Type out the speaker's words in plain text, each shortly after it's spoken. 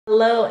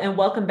Hello and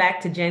welcome back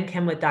to Gen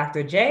Chem with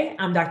Dr. J.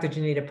 I'm Dr.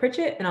 Janita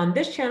Pritchett, and on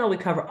this channel we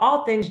cover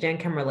all things Gen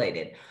Chem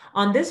related.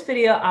 On this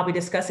video, I'll be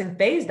discussing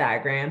phase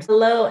diagrams.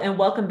 Hello and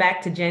welcome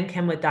back to Gen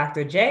Chem with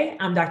Dr. J.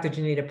 I'm Dr.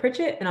 Janita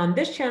Pritchett, and on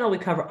this channel we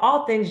cover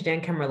all things Gen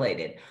Chem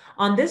related.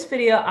 On this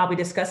video, I'll be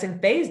discussing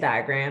phase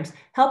diagrams,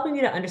 helping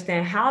you to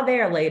understand how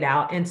they are laid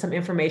out and some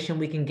information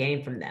we can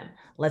gain from them.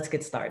 Let's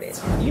get started.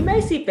 You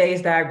may see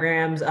phase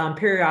diagrams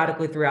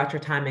periodically throughout your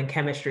time in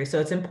chemistry, so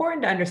it's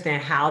important to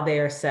understand how they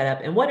are set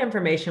up and what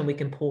information we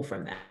can pull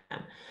from them.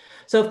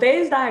 So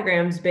phase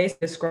diagrams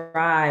basically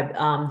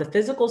describe the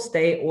physical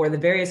state or the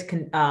various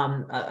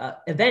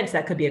events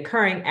that could be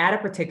occurring at a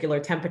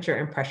particular temperature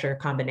and pressure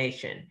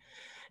combination.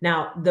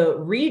 Now, the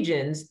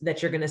regions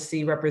that you're going to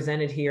see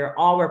represented here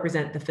all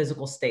represent the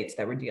physical states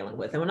that we're dealing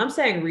with. And when I'm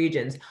saying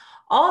regions,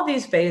 all of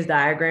these phase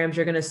diagrams,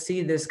 you're going to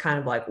see this kind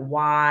of like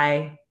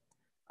Y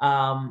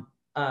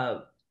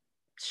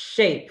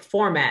shape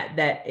format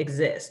that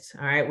exists,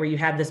 all right, where you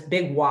have this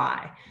big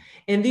Y.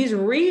 And these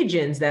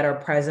regions that are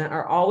present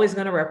are always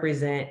going to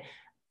represent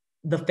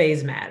the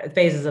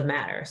phases of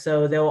matter.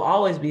 So there will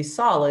always be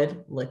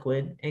solid,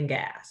 liquid, and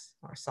gas,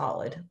 or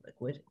solid,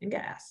 liquid, and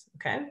gas,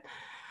 okay?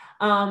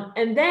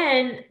 And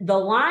then the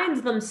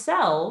lines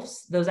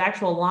themselves, those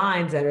actual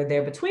lines that are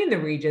there between the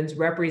regions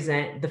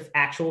represent the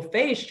actual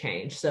phase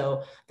change.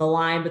 So the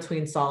line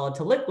between solid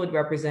to liquid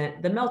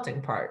represent the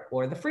melting part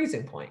or the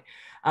freezing point.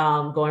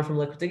 Going from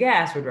liquid to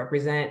gas would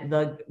represent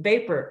the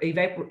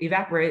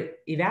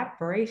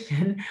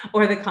evaporation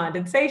or the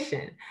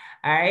condensation,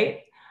 all right?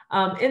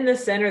 In the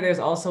center, there's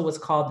also what's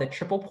called the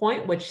triple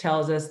point, which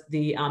tells us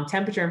the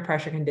temperature and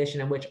pressure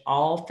condition in which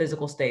all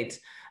physical states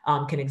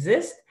can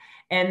exist.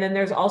 And then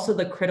there's also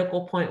the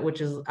critical point,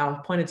 which is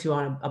pointed to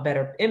on a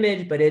better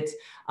image, but it's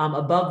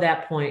above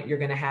that point, you're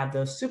gonna have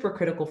those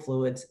supercritical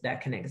fluids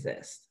that can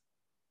exist.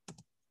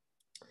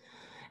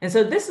 And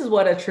so this is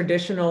what a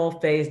traditional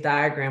phase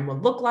diagram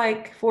would look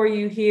like for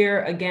you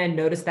here. Again,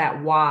 notice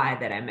that Y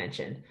that I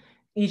mentioned.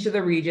 Each of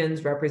the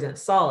regions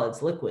represents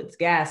solids, liquids,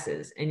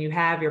 gases, and you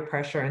have your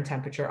pressure and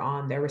temperature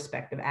on their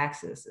respective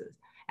axes,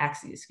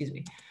 excuse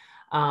me.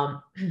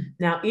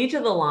 Now, each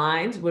of the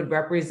lines would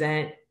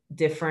represent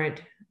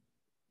different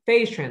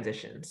phase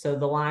transitions. So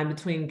the line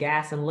between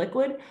gas and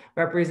liquid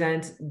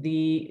represents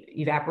the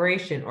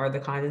evaporation or the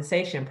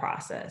condensation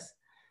process.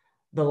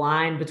 The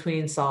line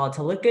between solid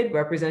to liquid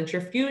represents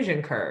your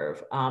fusion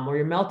curve or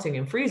your melting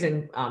and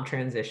freezing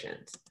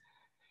transitions.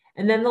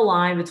 And then the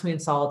line between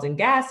solids and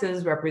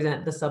gases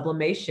represent the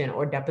sublimation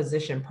or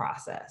deposition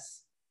process.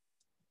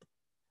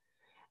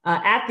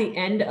 At the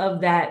end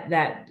of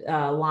that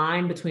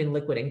line between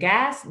liquid and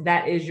gas,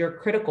 that is your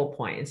critical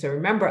point. And so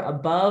remember,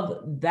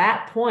 above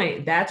that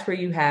point, that's where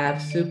you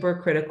have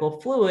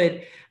supercritical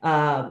fluid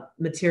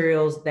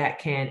materials that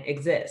can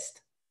exist.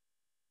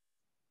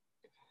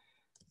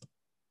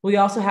 We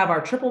also have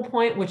our triple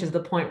point, which is the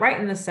point right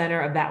in the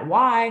center of that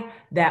Y,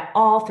 that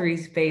all three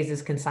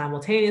phases can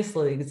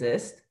simultaneously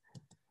exist.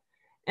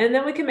 And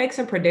then we can make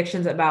some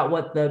predictions about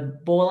what the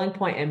boiling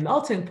point and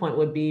melting point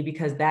would be,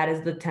 because that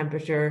is the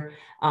temperature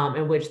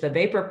in which the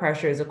vapor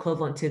pressure is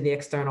equivalent to the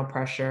external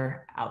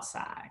pressure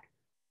outside.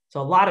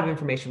 So a lot of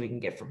information we can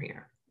get from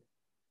here.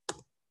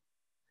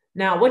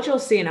 Now, what you'll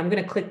see, and I'm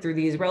going to click through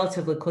these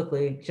relatively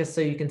quickly just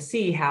so you can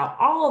see how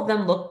all of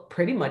them look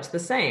pretty much the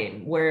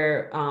same,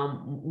 where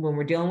when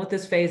we're dealing with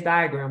this phase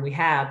diagram, we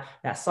have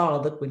that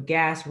solid, liquid,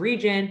 gas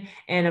region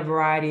and a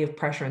variety of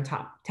pressure and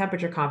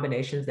temperature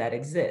combinations that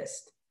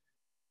exist.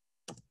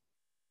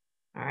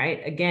 All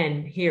right,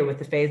 again, here with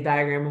the phase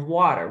diagram of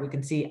water, we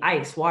can see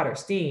ice, water,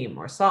 steam,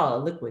 or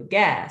solid, liquid,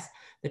 gas,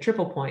 the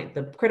triple point,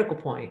 the critical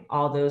point,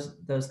 all those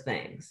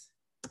things.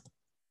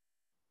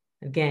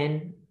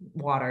 Again,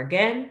 water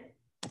again.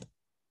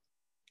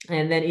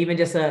 And then even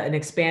just an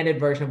expanded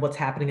version of what's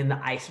happening in the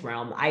ice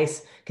realm. The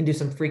ice can do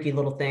some freaky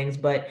little things,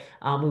 but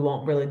we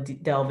won't really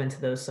delve into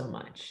those so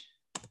much.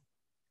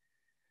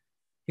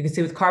 You can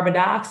see with carbon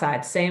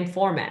dioxide, same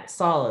format,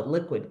 solid,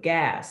 liquid,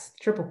 gas,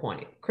 triple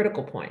point,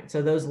 critical point.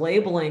 So those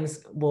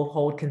labelings will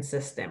hold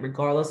consistent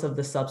regardless of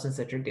the substance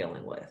that you're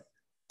dealing with.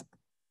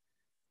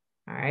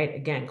 All right,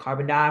 again,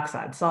 carbon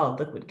dioxide, solid,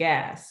 liquid,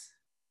 gas.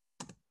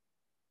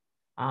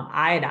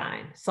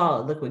 Iodine,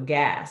 solid, liquid,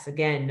 gas.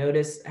 Again,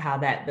 notice how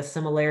the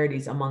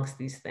similarities amongst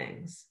these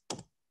things.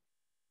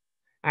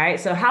 All right,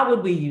 so how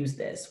would we use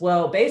this?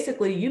 Well,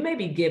 basically, you may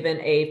be given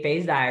a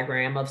phase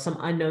diagram of some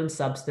unknown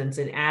substance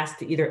and asked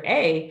to either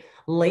A,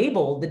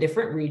 label the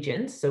different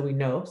regions, so we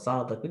know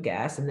solid, liquid,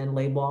 gas, and then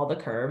label all the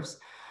curves,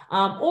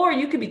 or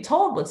you could be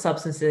told what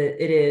substance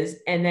it is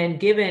and then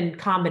given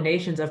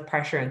combinations of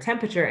pressure and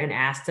temperature and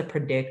asked to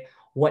predict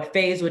what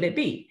phase would it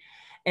be.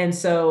 And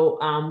so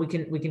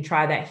we can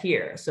try that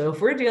here. So if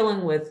we're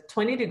dealing with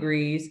 20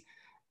 degrees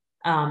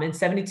and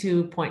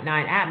 72.9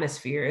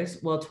 atmospheres,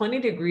 well, 20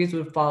 degrees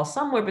would fall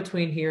somewhere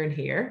between here and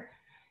here.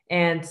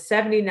 And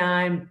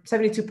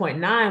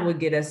 72.9 would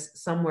get us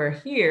somewhere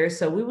here.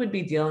 So we would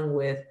be dealing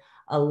with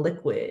a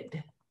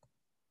liquid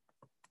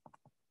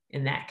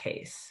in that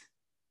case.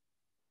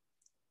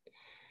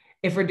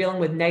 If we're dealing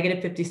with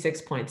negative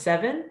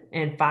 56.7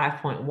 and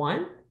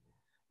 5.1,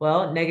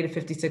 well, negative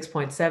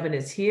 56.7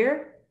 is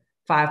here.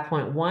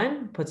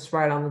 5.1 puts us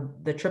right on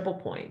the triple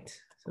point.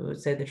 So we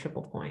would say the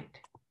triple point.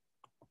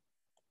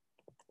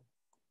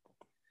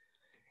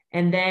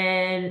 And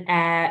then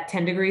at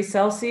 10 degrees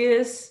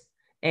Celsius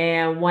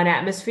and 1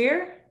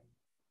 atmosphere,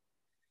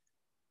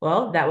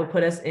 well, that would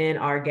put us in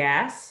our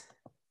gas.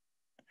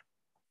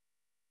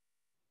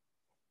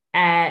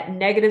 At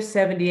negative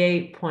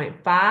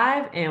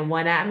 78.5 and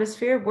 1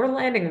 atmosphere, we're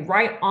landing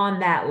right on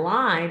that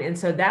line. And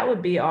so that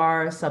would be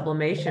our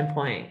sublimation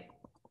point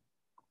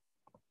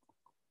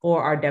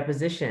or our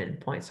deposition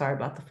point. Sorry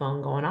about the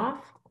phone going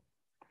off.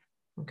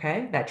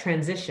 Okay, that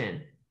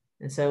transition.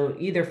 And so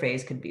either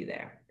phase could be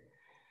there.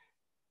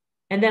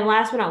 And then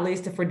last but not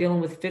least, if we're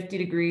dealing with 50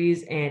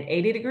 degrees and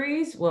 80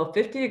 degrees, well,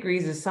 50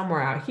 degrees is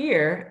somewhere out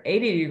here,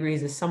 80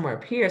 degrees is somewhere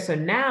up here. So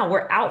now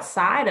we're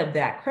outside of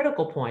that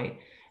critical point.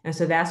 And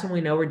so that's when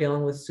we know we're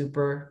dealing with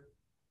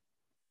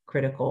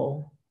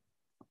supercritical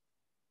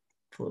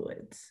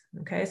fluids.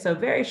 Okay, so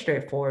very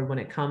straightforward when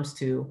it comes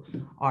to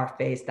our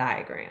phase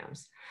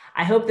diagrams.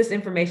 I hope this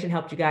information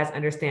helped you guys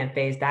understand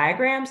phase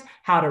diagrams,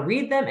 how to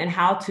read them, and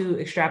how to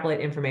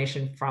extrapolate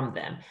information from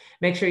them.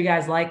 Make sure you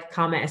guys like,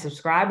 comment, and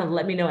subscribe, and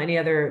let me know any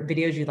other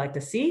videos you'd like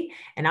to see.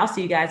 And I'll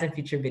see you guys in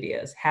future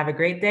videos. Have a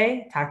great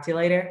day. Talk to you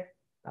later.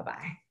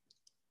 Bye-bye.